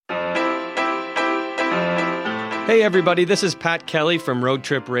Hey everybody, this is Pat Kelly from Road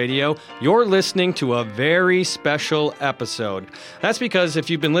Trip Radio. You're listening to a very special episode. That's because if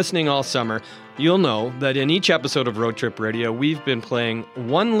you've been listening all summer, you'll know that in each episode of Road Trip Radio, we've been playing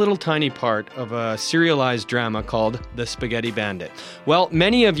one little tiny part of a serialized drama called The Spaghetti Bandit. Well,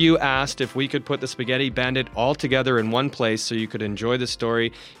 many of you asked if we could put The Spaghetti Bandit all together in one place so you could enjoy the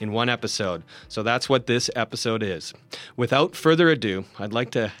story in one episode. So that's what this episode is. Without further ado, I'd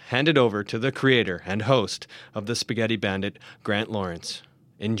like to hand it over to the creator and host of The Spaghetti Bandit, Grant Lawrence.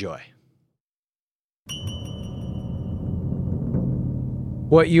 Enjoy.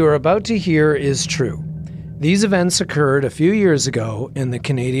 What you are about to hear is true. These events occurred a few years ago in the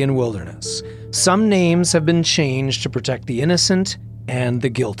Canadian wilderness. Some names have been changed to protect the innocent and the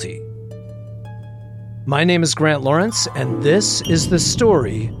guilty. My name is Grant Lawrence, and this is the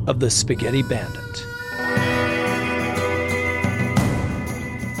story of the Spaghetti Bandit.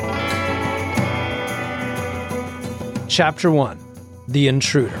 Chapter 1: The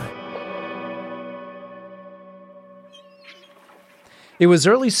Intruder. It was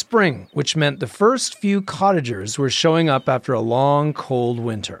early spring, which meant the first few cottagers were showing up after a long, cold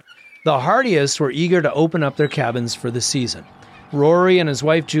winter. The hardiest were eager to open up their cabins for the season. Rory and his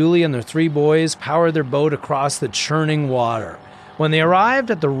wife Julie and their 3 boys powered their boat across the churning water. When they arrived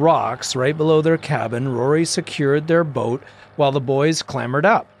at the rocks right below their cabin, Rory secured their boat while the boys clambered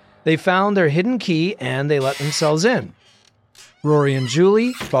up. They found their hidden key and they let themselves in. Rory and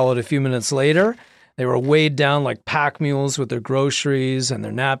Julie followed a few minutes later. They were weighed down like pack mules with their groceries and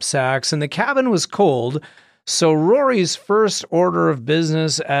their knapsacks, and the cabin was cold, so Rory's first order of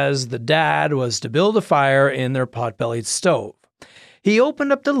business as the dad was to build a fire in their pot-bellied stove. He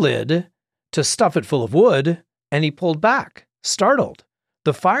opened up the lid to stuff it full of wood, and he pulled back, startled.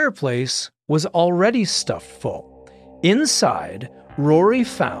 The fireplace was already stuffed full. Inside, Rory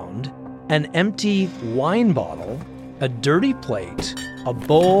found an empty wine bottle, a dirty plate, a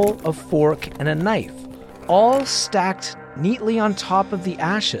bowl, a fork, and a knife, all stacked neatly on top of the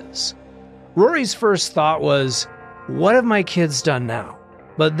ashes. Rory's first thought was, what have my kids done now?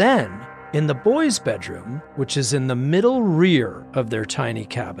 But then, in the boys' bedroom, which is in the middle rear of their tiny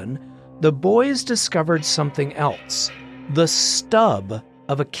cabin, the boys discovered something else. The stub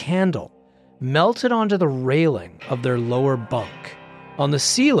of a candle melted onto the railing of their lower bunk. On the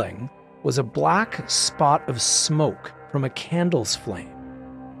ceiling was a black spot of smoke from a candle's flame.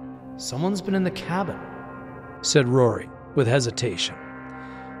 "Someone's been in the cabin," said Rory with hesitation.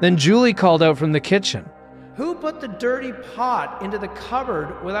 Then Julie called out from the kitchen, "Who put the dirty pot into the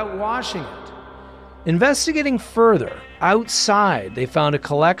cupboard without washing it?" Investigating further, outside they found a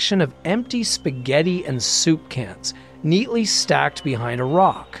collection of empty spaghetti and soup cans, neatly stacked behind a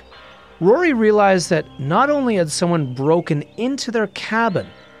rock. Rory realized that not only had someone broken into their cabin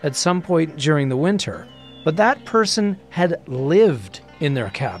at some point during the winter, but that person had lived in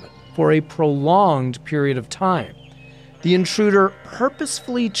their cabin for a prolonged period of time. The intruder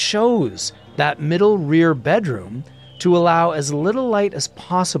purposefully chose that middle rear bedroom to allow as little light as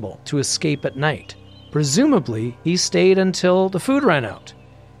possible to escape at night. Presumably, he stayed until the food ran out.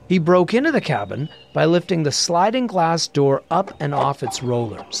 He broke into the cabin by lifting the sliding glass door up and off its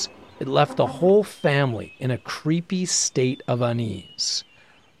rollers. It left the whole family in a creepy state of unease.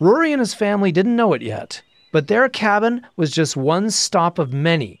 Rory and his family didn't know it yet, but their cabin was just one stop of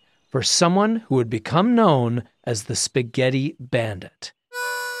many for someone who would become known as the Spaghetti Bandit.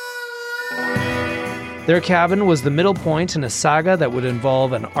 Their cabin was the middle point in a saga that would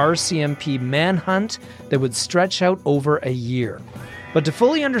involve an RCMP manhunt that would stretch out over a year. But to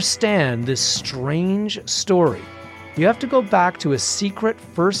fully understand this strange story, you have to go back to a secret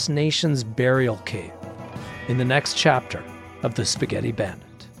First Nations burial cave in the next chapter of The Spaghetti Bandit.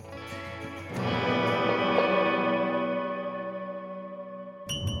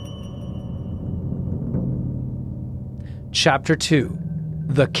 Chapter 2: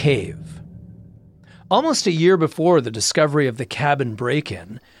 The Cave. Almost a year before the discovery of the cabin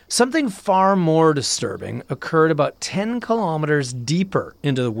break-in, something far more disturbing occurred about 10 kilometers deeper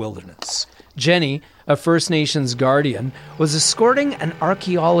into the wilderness. Jenny, a First Nations guardian, was escorting an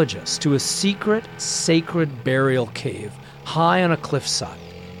archaeologist to a secret, sacred burial cave high on a cliffside.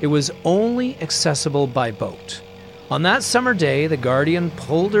 It was only accessible by boat. On that summer day, the Guardian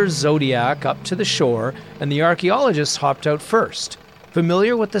pulled her Zodiac up to the shore, and the archaeologist hopped out first.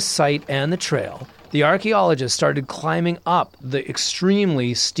 Familiar with the site and the trail, the archaeologist started climbing up the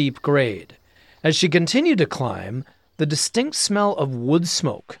extremely steep grade. As she continued to climb, the distinct smell of wood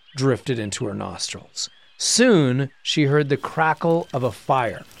smoke drifted into her nostrils. Soon, she heard the crackle of a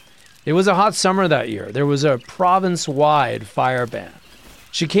fire. It was a hot summer that year. There was a province-wide fire ban.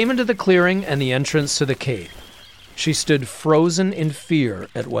 She came into the clearing and the entrance to the cave. She stood frozen in fear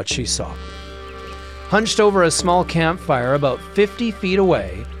at what she saw. Hunched over a small campfire about 50 feet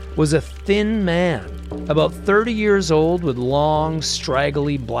away was a thin man, about 30 years old with long,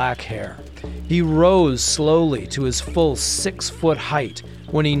 straggly black hair. He rose slowly to his full 6-foot height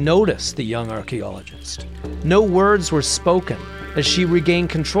when he noticed the young archaeologist. No words were spoken as she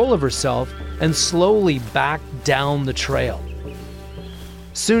regained control of herself and slowly backed down the trail.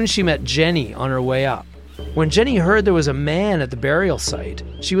 Soon she met Jenny on her way up. When Jenny heard there was a man at the burial site,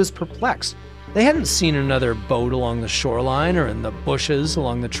 she was perplexed. They hadn't seen another boat along the shoreline or in the bushes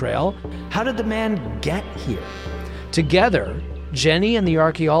along the trail. How did the man get here? Together, Jenny and the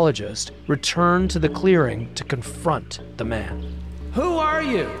archaeologist returned to the clearing to confront the man. "Who are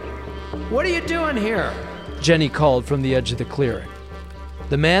you? What are you doing here?" Jenny called from the edge of the clearing.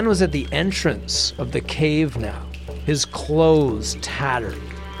 The man was at the entrance of the cave now, his clothes tattered,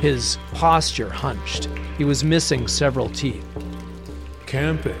 his posture hunched. He was missing several teeth.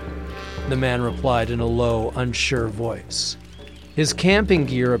 "Camping," the man replied in a low, unsure voice. His camping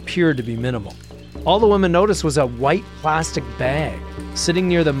gear appeared to be minimal. All the woman noticed was a white plastic bag sitting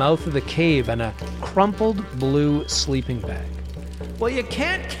near the mouth of the cave and a crumpled blue sleeping bag. "Well, you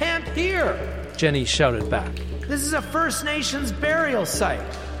can't camp here," Jenny shouted back. "This is a First Nations burial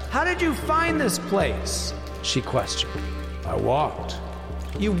site. How did you find this place?" she questioned. "I walked."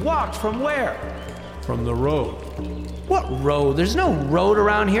 "You walked from where?" "From the road." "What road? There's no road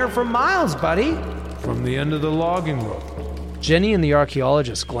around here for miles, buddy." "From the end of the logging road." Jenny and the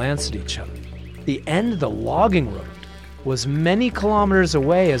archaeologist glanced at each other. The end of the logging road was many kilometers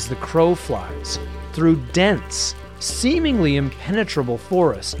away as the crow flies, through dense, seemingly impenetrable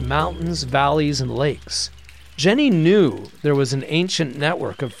forest, mountains, valleys, and lakes. Jenny knew there was an ancient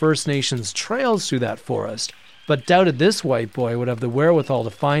network of First Nations trails through that forest, but doubted this white boy would have the wherewithal to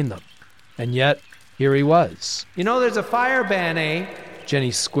find them. And yet, here he was. "You know there's a fire ban, eh?"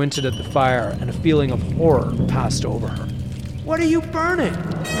 Jenny squinted at the fire, and a feeling of horror passed over her. "What are you burning?"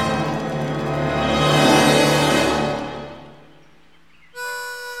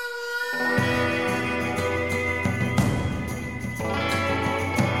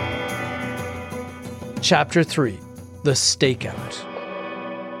 Chapter 3. The Stakeout.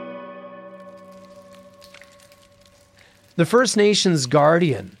 The First Nations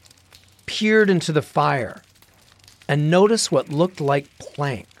guardian peered into the fire and noticed what looked like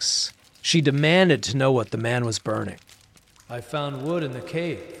planks. She demanded to know what the man was burning. "I found wood in the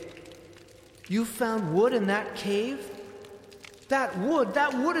cave." "You found wood in that cave? That wood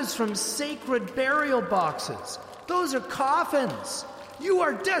is from sacred burial boxes. Those are coffins. You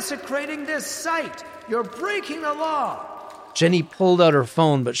are desecrating this site. You're breaking the law." Jenny pulled out her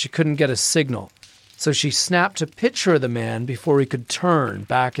phone, but she couldn't get a signal, so she snapped a picture of the man before he could turn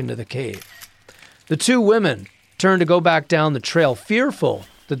back into the cave. The two women turned to go back down the trail, fearful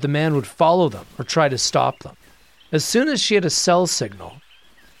that the man would follow them or try to stop them. As soon as she had a cell signal,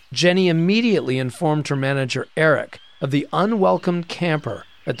 Jenny immediately informed her manager, Eric, of the unwelcomed camper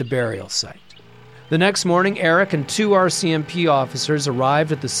at the burial site. The next morning, Eric and 2 RCMP officers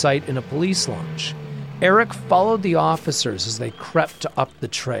arrived at the site in a police launch. Eric followed the officers as they crept up the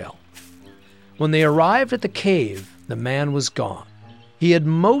trail. When they arrived at the cave, the man was gone. He had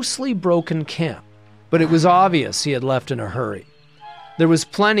mostly broken camp, but it was obvious he had left in a hurry. There was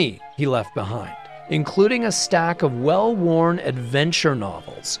plenty he left behind, including a stack of well-worn adventure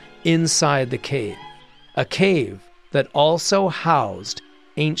novels inside the cave, a cave that also housed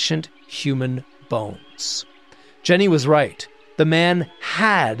ancient human bones. Jenny was right. The man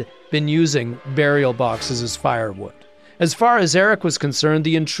had been using burial boxes as firewood. As far as Eric was concerned,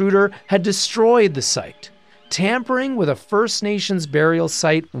 the intruder had destroyed the site. Tampering with a First Nations burial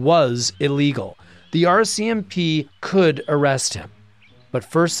site was illegal. The RCMP could arrest him. But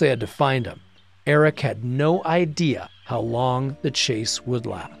first they had to find him. Eric had no idea how long the chase would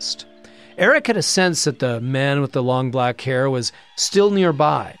last. Eric had a sense that the man with the long black hair was still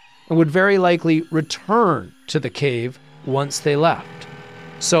nearby and would very likely return to the cave once they left.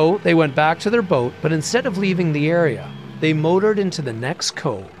 So they went back to their boat, but instead of leaving the area, they motored into the next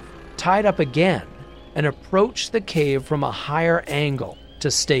cove, tied up again, and approached the cave from a higher angle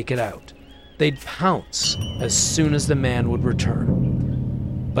to stake it out. They'd pounce as soon as the man would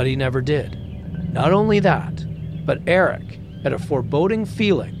return. But he never did. Not only that, but Eric had a foreboding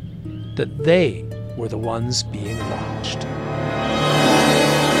feeling that they were the ones being watched.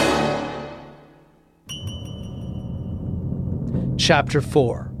 Chapter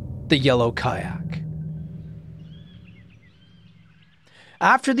 4. The Yellow Kayak.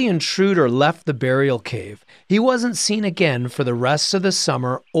 After the intruder left the burial cave, he wasn't seen again for the rest of the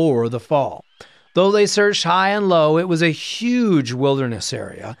summer or the fall. Though they searched high and low, it was a huge wilderness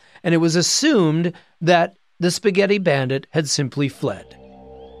area, and it was assumed that the Spaghetti Bandit had simply fled.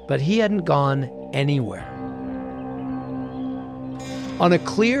 But he hadn't gone anywhere. On a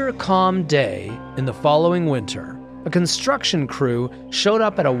clear, calm day in the following winter, a construction crew showed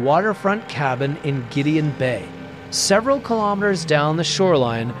up at a waterfront cabin in Gideon Bay, several kilometers down the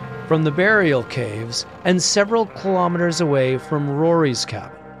shoreline from the burial caves and several kilometers away from Rory's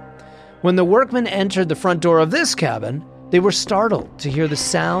cabin. When the workmen entered the front door of this cabin, they were startled to hear the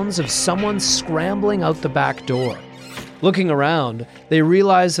sounds of someone scrambling out the back door. Looking around, they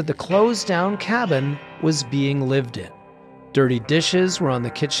realized that the closed-down cabin was being lived in. Dirty dishes were on the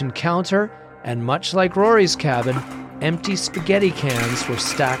kitchen counter, and much like Rory's cabin, empty spaghetti cans were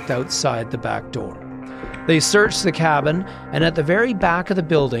stacked outside the back door. They searched the cabin, and at the very back of the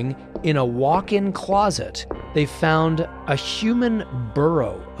building, in a walk-in closet, they found a human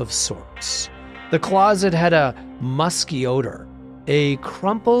burrow of sorts. The closet had a musky odor. A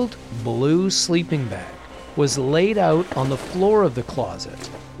crumpled blue sleeping bag was laid out on the floor of the closet,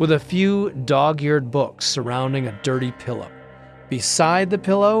 with a few dog-eared books surrounding a dirty pillow. Beside the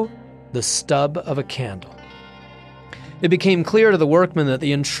pillow, the stub of a candle. It became clear to the workmen that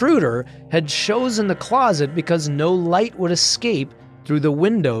the intruder had chosen the closet because no light would escape through the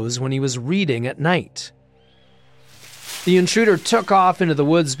windows when he was reading at night. The intruder took off into the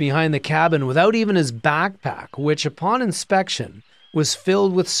woods behind the cabin without even his backpack, which, upon inspection, was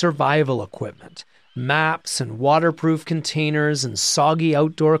filled with survival equipment, maps and waterproof containers and soggy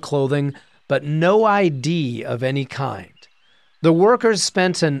outdoor clothing, but no ID of any kind. The workers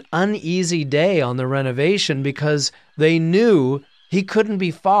spent an uneasy day on the renovation because they knew he couldn't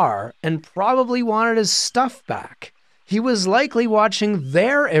be far and probably wanted his stuff back. He was likely watching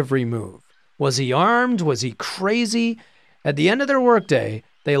their every move. Was he armed? Was he crazy? At the end of their workday,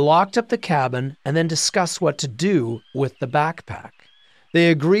 they locked up the cabin and then discussed what to do with the backpack. They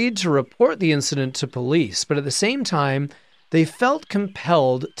agreed to report the incident to police, but at the same time, they felt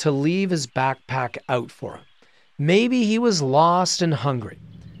compelled to leave his backpack out for him. Maybe he was lost and hungry.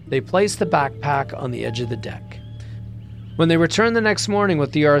 They placed the backpack on the edge of the deck. When they returned the next morning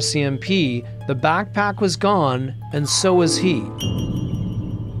with the RCMP, the backpack was gone, and so was he.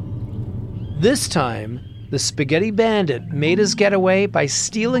 This time, the Spaghetti Bandit made his getaway by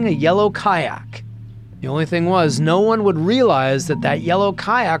stealing a yellow kayak. The only thing was, no one would realize that that yellow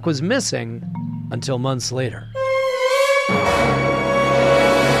kayak was missing until months later.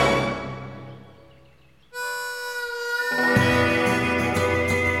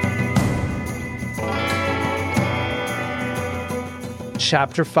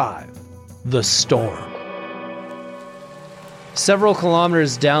 Chapter 5. The Storm. Several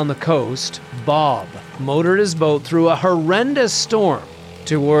kilometers down the coast, Bob motored his boat through a horrendous storm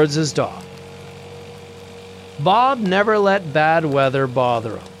towards his dock. Bob never let bad weather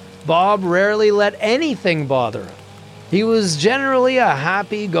bother him. Bob rarely let anything bother him. He was generally a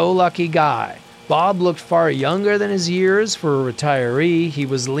happy-go-lucky guy. Bob looked far younger than his years for a retiree. He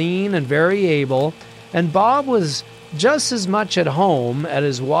was lean and very able, and Bob was just as much at home at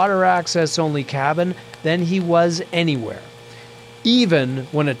his water access-only cabin than he was anywhere, even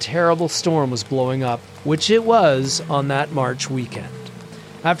when a terrible storm was blowing up, which it was on that March weekend.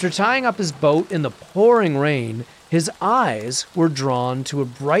 After tying up his boat in the pouring rain, his eyes were drawn to a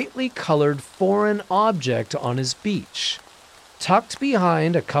brightly colored foreign object on his beach. Tucked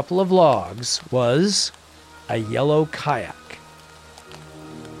behind a couple of logs was a yellow kayak.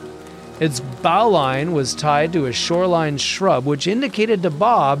 Its bowline was tied to a shoreline shrub, which indicated to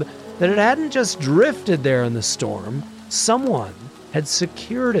Bob that it hadn't just drifted there in the storm. Someone had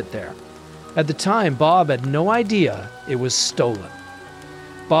secured it there. At the time, Bob had no idea it was stolen.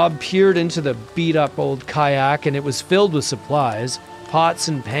 Bob peered into the beat-up old kayak, and it was filled with supplies, pots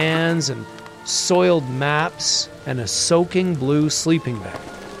and pans and soiled maps and a soaking blue sleeping bag.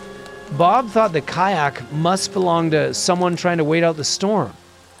 Bob thought the kayak must belong to someone trying to wait out the storm.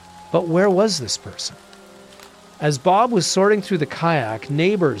 But where was this person? As Bob was sorting through the kayak,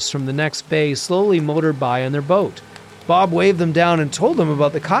 neighbors from the next bay slowly motored by in their boat. Bob waved them down and told them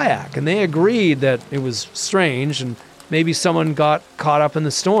about the kayak, and they agreed that it was strange and maybe someone got caught up in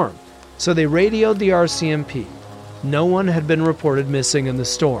the storm. So they radioed the RCMP. No one had been reported missing in the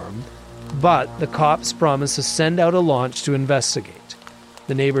storm, but the cops promised to send out a launch to investigate.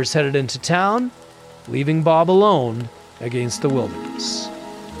 The neighbors headed into town, leaving Bob alone against the wilderness.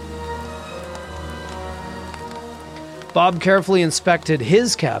 Bob carefully inspected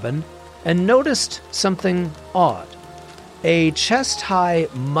his cabin and noticed something odd. A chest-high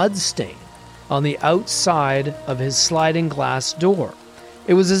mud stain on the outside of his sliding glass door.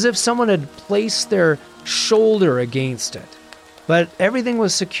 It was as if someone had placed their shoulder against it. But everything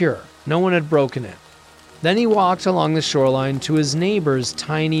was secure. No one had broken in. Then he walked along the shoreline to his neighbor's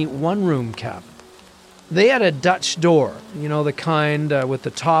tiny one-room cabin. They had a Dutch door, the kind with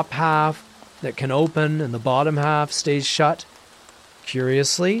the top half that can open and the bottom half stays shut.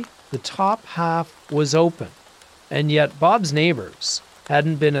 Curiously, the top half was open, and yet Bob's neighbors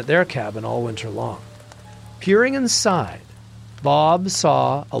hadn't been at their cabin all winter long. Peering inside, Bob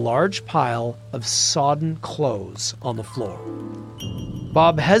saw a large pile of sodden clothes on the floor.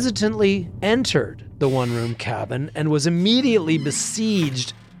 Bob hesitantly entered the one-room cabin and was immediately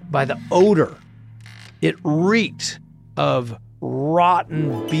besieged by the odor. It reeked of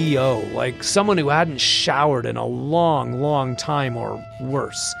rotten BO, like someone who hadn't showered in a long, long time or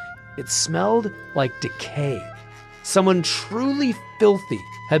worse. It smelled like decay. Someone truly filthy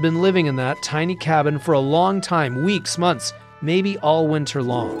had been living in that tiny cabin for a long time, weeks, months, maybe all winter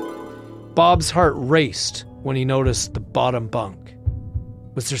long. Bob's heart raced when he noticed the bottom bunk.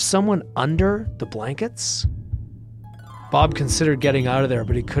 Was there someone under the blankets? Bob considered getting out of there,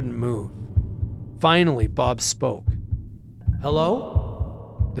 but he couldn't move. Finally, Bob spoke.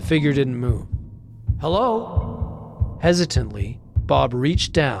 "Hello?" The figure didn't move. "Hello?" Hesitantly, Bob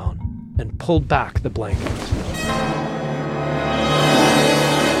reached down and pulled back the blanket.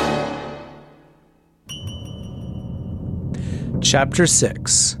 Chapter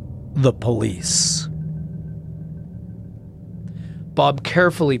 6. The Police. Bob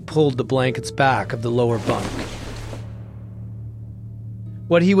carefully pulled the blankets back of the lower bunk.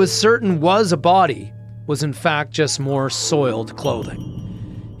 What he was certain was a body was in fact just more soiled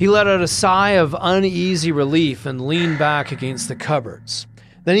clothing. He let out a sigh of uneasy relief and leaned back against the cupboards.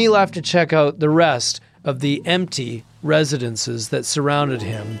 Then he left to check out the rest of the empty residences that surrounded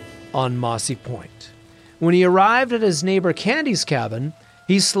him on Mossy Point. When he arrived at his neighbor Candy's cabin,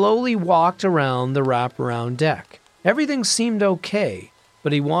 he slowly walked around the wraparound deck. Everything seemed okay,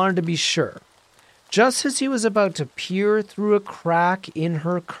 but he wanted to be sure. Just as he was about to peer through a crack in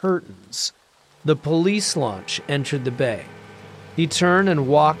her curtains, the police launch entered the bay. He turned and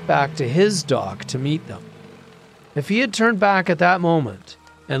walked back to his dock to meet them. If he had turned back at that moment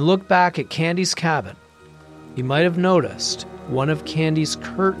and looked back at Candy's cabin, he might have noticed one of Candy's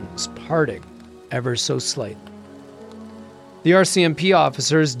curtains parting ever so slightly. The RCMP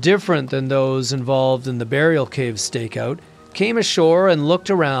officers, different than those involved in the burial cave stakeout, came ashore and looked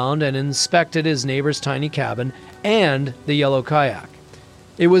around and inspected his neighbor's tiny cabin and the yellow kayak.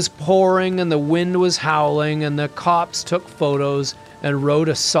 It was pouring and the wind was howling, and the cops took photos and wrote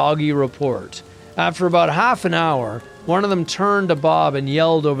a soggy report. After about half an hour, one of them turned to Bob and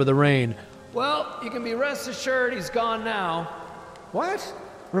yelled over the rain, "Well, you can be rest assured he's gone now." "What?"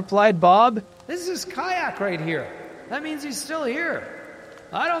 replied Bob. "This is his kayak right here. That means he's still here."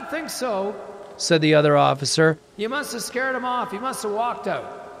 "I don't think so," said the other officer. "You must have scared him off. He must have walked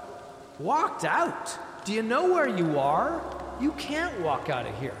out." "Walked out? Do you know where you are? You can't walk out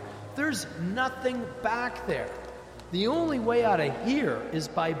of here. There's nothing back there. The only way out of here is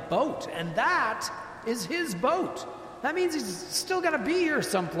by boat, and that is his boat. That means he's still got to be here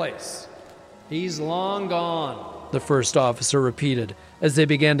someplace." "He's long gone," the first officer repeated as they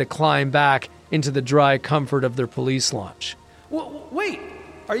began to climb back into the dry comfort of their police launch. Wait,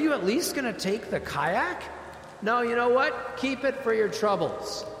 are you at least going to take the kayak?" "No, you know what? Keep it for your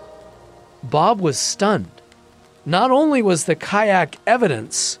troubles." Bob was stunned. Not only was the kayak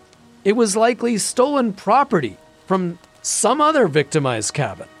evidence, it was likely stolen property from some other victimized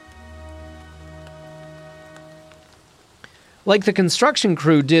cabin. Like the construction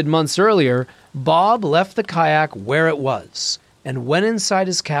crew did months earlier, Bob left the kayak where it was and went inside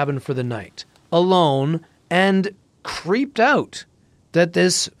his cabin for the night, alone, and creeped out that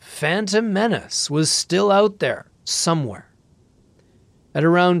this phantom menace was still out there somewhere. At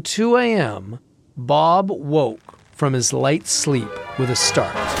around 2 a.m., Bob woke from his light sleep with a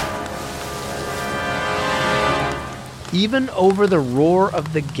start. Even over the roar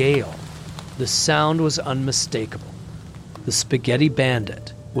of the gale, the sound was unmistakable. The Spaghetti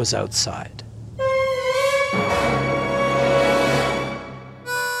Bandit was outside.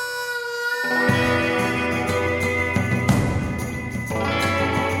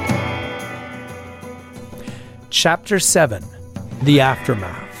 Chapter 7. The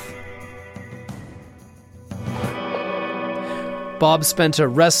Aftermath. Bob spent a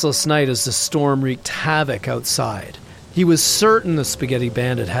restless night as the storm wreaked havoc outside. He was certain the Spaghetti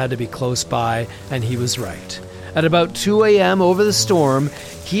Bandit had to be close by, and he was right. At about 2 a.m. over the storm,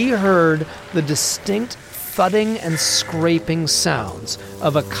 he heard the distinct thudding and scraping sounds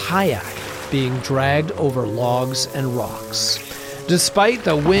of a kayak being dragged over logs and rocks. Despite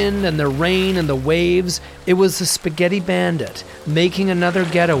the wind and the rain and the waves, it was the Spaghetti Bandit making another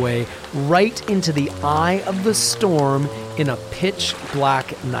getaway right into the eye of the storm in a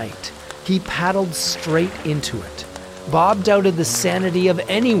pitch-black night. He paddled straight into it. Bob doubted the sanity of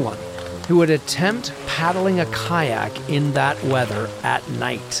anyone who would attempt paddling a kayak in that weather at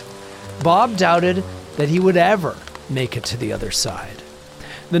night. Bob doubted that he would ever make it to the other side.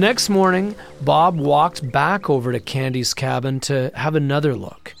 The next morning, Bob walked back over to Candy's cabin to have another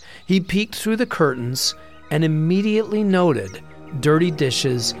look. He peeked through the curtains and immediately noted dirty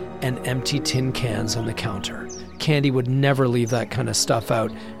dishes and empty tin cans on the counter. Candy would never leave that kind of stuff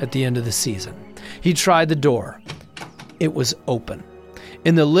out at the end of the season. He tried the door. It was open.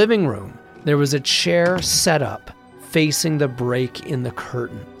 In the living room, there was a chair set up facing the break in the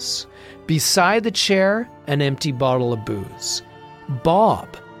curtains. Beside the chair, an empty bottle of booze. Bob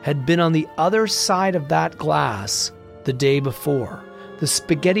had been on the other side of that glass the day before. The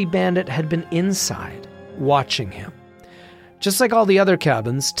Spaghetti Bandit had been inside, watching him. Just like all the other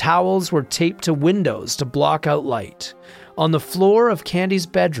cabins, towels were taped to windows to block out light. On the floor of Candy's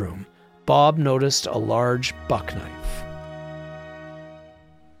bedroom, Bob noticed a large buck knife.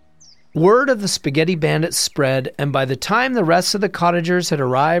 Word of the Spaghetti Bandit spread, and by the time the rest of the cottagers had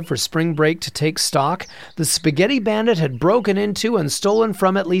arrived for spring break to take stock, the Spaghetti Bandit had broken into and stolen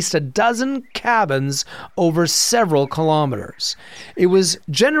from at least a dozen cabins over several kilometers. It was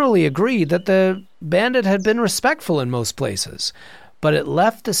generally agreed that the bandit had been respectful in most places, but it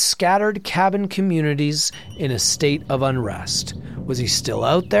left the scattered cabin communities in a state of unrest. Was he still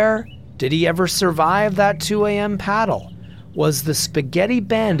out there? Did he ever survive that 2 a.m. paddle? Was the Spaghetti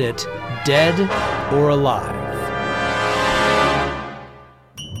Bandit dead or alive?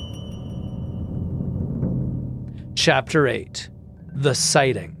 Chapter 8. The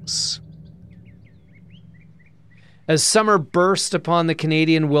Sightings. As summer burst upon the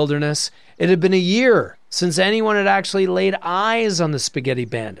Canadian wilderness, it had been a year since anyone had actually laid eyes on the Spaghetti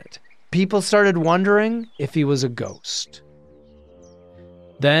Bandit. People started wondering if he was a ghost.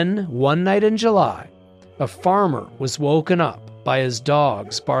 Then, one night in July, a farmer was woken up by his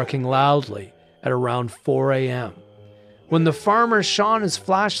dogs barking loudly at around 4 a.m. When the farmer shone his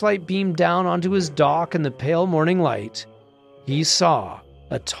flashlight beam down onto his dock in the pale morning light, he saw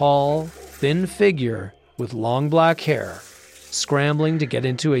a tall, thin figure with long black hair scrambling to get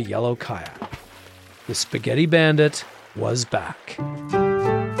into a yellow kayak. The Spaghetti Bandit was back.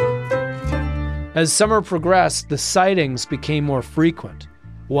 As summer progressed, the sightings became more frequent.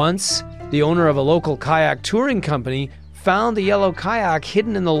 Once, the owner of a local kayak touring company found the yellow kayak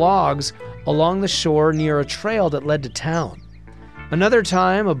hidden in the logs along the shore near a trail that led to town. Another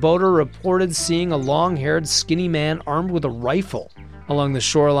time, a boater reported seeing a long-haired, skinny man armed with a rifle along the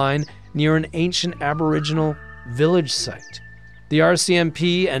shoreline near an ancient Aboriginal village site. The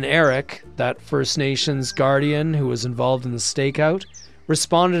RCMP and Eric, that First Nations guardian who was involved in the stakeout,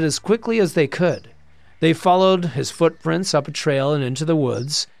 responded as quickly as they could. They followed his footprints up a trail and into the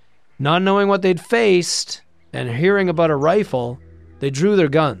woods. Not knowing what they'd faced and hearing about a rifle, they drew their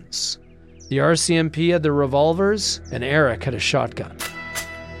guns. The RCMP had their revolvers and Eric had a shotgun.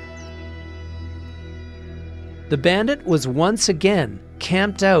 The bandit was once again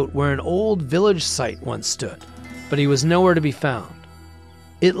camped out where an old village site once stood, but he was nowhere to be found.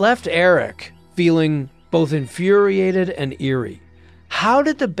 It left Eric feeling both infuriated and eerie. How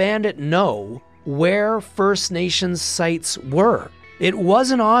did the bandit know where First Nations sites were? It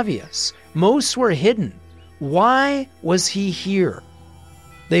wasn't obvious. Most were hidden. Why was he here?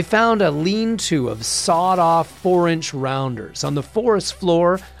 They found a lean-to of sawed-off 4-inch rounders. On the forest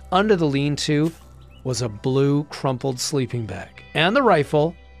floor, under the lean-to, was a blue crumpled sleeping bag, and the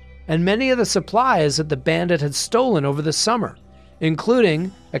rifle, and many of the supplies that the bandit had stolen over the summer,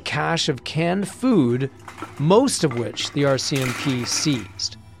 including a cache of canned food, most of which the RCMP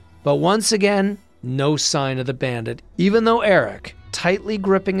seized. But once again, no sign of the bandit, even though Eric, tightly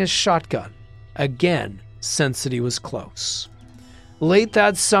gripping his shotgun, again sensed that he was close. Late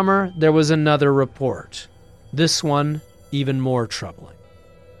that summer, there was another report. This one, even more troubling.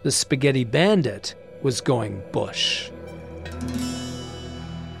 The Spaghetti Bandit was going bush.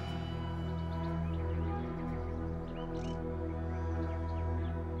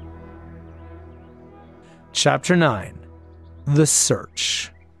 Chapter 9. The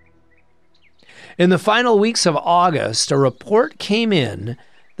Search. In the final weeks of August, a report came in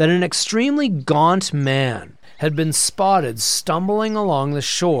that an extremely gaunt man had been spotted stumbling along the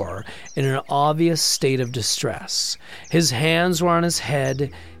shore in an obvious state of distress. His hands were on his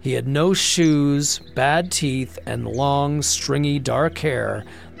head, he had no shoes, bad teeth, and long, stringy, dark hair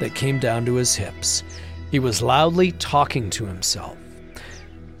that came down to his hips. He was loudly talking to himself.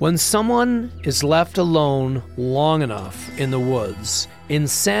 When someone is left alone long enough in the woods,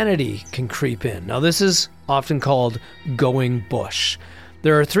 insanity can creep in. Now, this is often called going bush.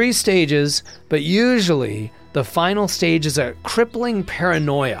 There are 3 stages, but usually the final stage is a crippling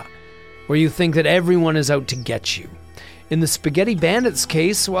paranoia, where you think that everyone is out to get you. In the Spaghetti Bandit's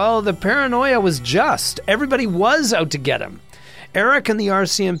case, well, the paranoia was just. Everybody was out to get him. Eric and the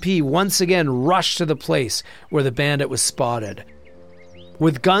RCMP once again rushed to the place where the bandit was spotted.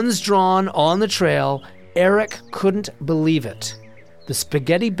 With guns drawn on the trail, Eric couldn't believe it. The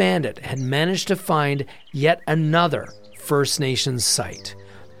Spaghetti Bandit had managed to find yet another First Nations site.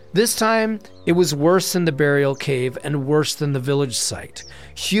 This time, it was worse than the burial cave and worse than the village site.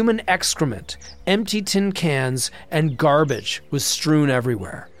 Human excrement, empty tin cans, and garbage was strewn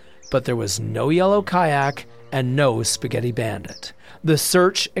everywhere. But there was no yellow kayak and no Spaghetti Bandit. The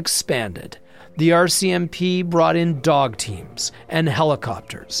search expanded. The RCMP brought in dog teams and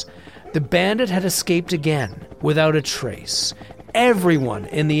helicopters. The bandit had escaped again without a trace. Everyone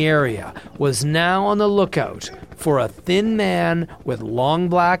in the area was now on the lookout for a thin man with long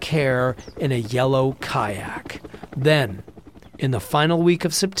black hair in a yellow kayak. Then, in the final week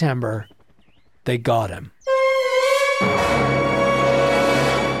of September, they got him.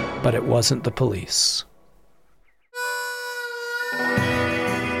 But it wasn't the police.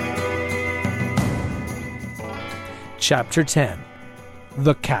 Chapter 10.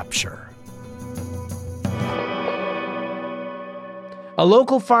 The Capture. A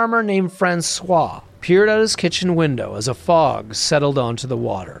local farmer named Francois peered out his kitchen window as a fog settled onto the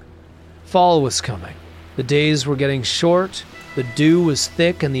water. Fall was coming. The days were getting short, the dew was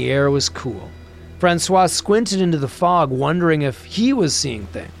thick, and the air was cool. Francois squinted into the fog, wondering if he was seeing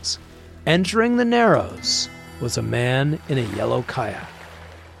things. Entering the Narrows was a man in a yellow kayak.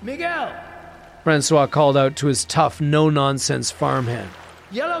 "Miguel!" Francois called out to his tough, no-nonsense farmhand.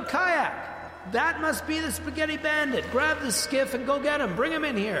 "Yellow kayak! That must be the Spaghetti Bandit. Grab the skiff and go get him. Bring him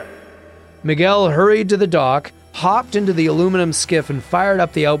in here." Miguel hurried to the dock, hopped into the aluminum skiff, and fired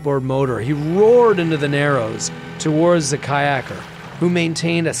up the outboard motor. He roared into the Narrows towards the kayaker, who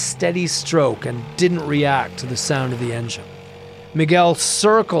maintained a steady stroke and didn't react to the sound of the engine. Miguel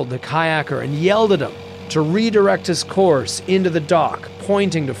circled the kayaker and yelled at him to redirect his course into the dock,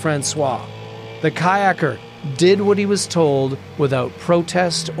 pointing to Francois. The kayaker did what he was told without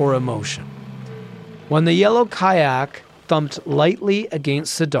protest or emotion. When the yellow kayak thumped lightly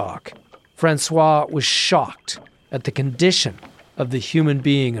against the dock, Francois was shocked at the condition of the human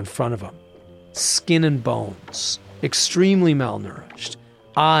being in front of him. Skin and bones, extremely malnourished,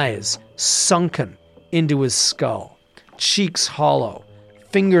 eyes sunken into his skull, cheeks hollow,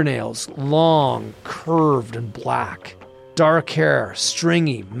 fingernails long, curved, and black, dark hair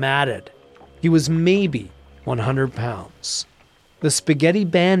stringy, matted. He was maybe 100 pounds. The Spaghetti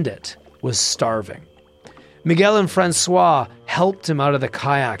Bandit was starving. Miguel and Francois helped him out of the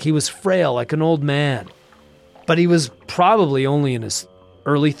kayak. He was frail like an old man, but he was probably only in his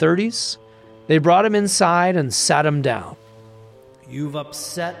early 30s. They brought him inside and sat him down. "You've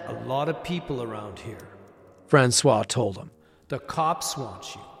upset a lot of people around here," Francois told him. "The cops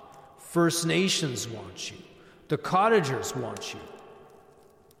want you. First Nations want you. The cottagers want you."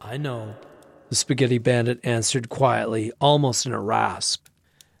 "I know," the Spaghetti Bandit answered quietly, almost in a rasp.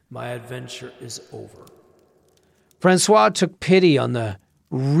 "My adventure is over." Francois took pity on the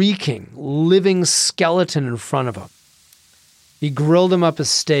reeking, living skeleton in front of him. He grilled him up a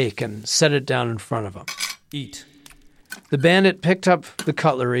steak and set it down in front of him. "Eat." The bandit picked up the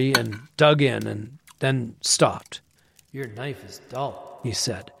cutlery and dug in and then stopped. "Your knife is dull," he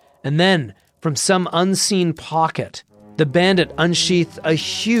said. And then, from some unseen pocket, the bandit unsheathed a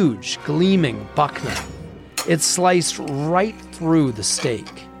huge, gleaming buck knife. It sliced right through the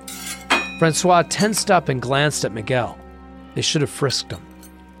steak. Francois tensed up and glanced at Miguel. They should have frisked him.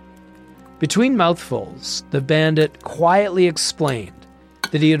 Between mouthfuls, the bandit quietly explained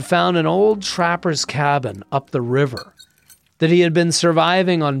that he had found an old trapper's cabin up the river, that he had been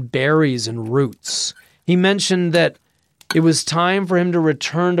surviving on berries and roots. He mentioned that it was time for him to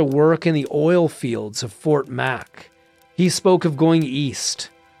return to work in the oil fields of Fort Mac. He spoke of going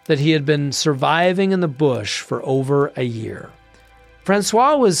east, that he had been surviving in the bush for over a year.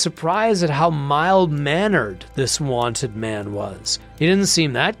 Francois was surprised at how mild-mannered this wanted man was. He didn't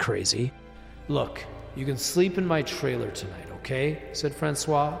seem that crazy. "Look, you can sleep in my trailer tonight, okay?" said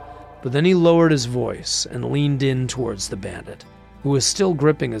Francois. But then he lowered his voice and leaned in towards the bandit, who was still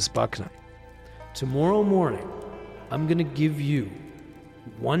gripping his buck knife. "Tomorrow morning, I'm going to give you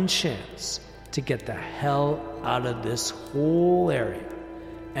one chance to get the hell out of this whole area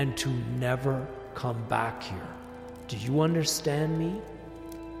and to never come back here. Do you understand me?"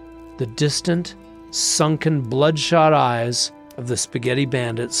 The distant, sunken, bloodshot eyes of the Spaghetti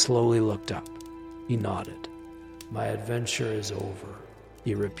Bandit slowly looked up. He nodded. "My adventure is over,"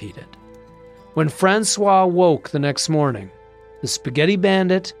 he repeated. When Francois woke the next morning, the Spaghetti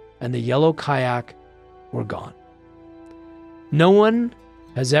Bandit and the yellow kayak were gone. No one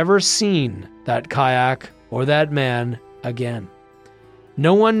has ever seen that kayak or that man again.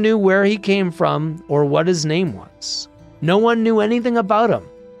 No one knew where he came from or what his name was. No one knew anything about him.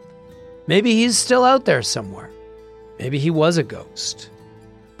 Maybe he's still out there somewhere. Maybe he was a ghost.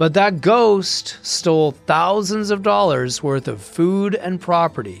 But that ghost stole thousands of dollars worth of food and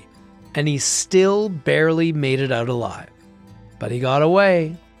property, and he still barely made it out alive. But he got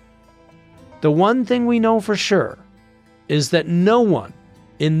away. The one thing we know for sure is that no one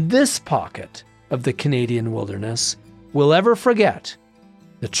in this pocket of the Canadian wilderness will ever forget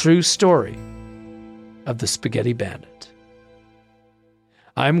the true story of the Spaghetti Bandit.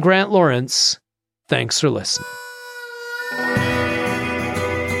 I'm Grant Lawrence. Thanks for listening.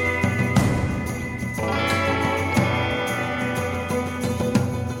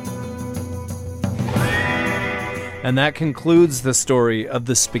 And that concludes the story of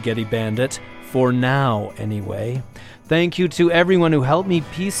the Spaghetti Bandit, for now anyway. Thank you to everyone who helped me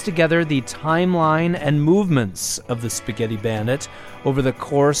piece together the timeline and movements of the Spaghetti Bandit over the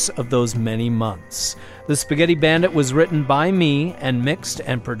course of those many months. The Spaghetti Bandit was written by me and mixed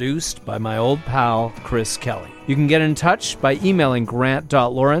and produced by my old pal, Chris Kelly. You can get in touch by emailing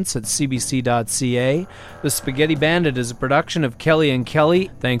grant.lawrence@cbc.ca. The Spaghetti Bandit is a production of Kelly &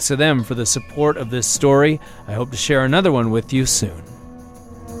 Kelly. Thanks to them for the support of this story. I hope to share another one with you soon.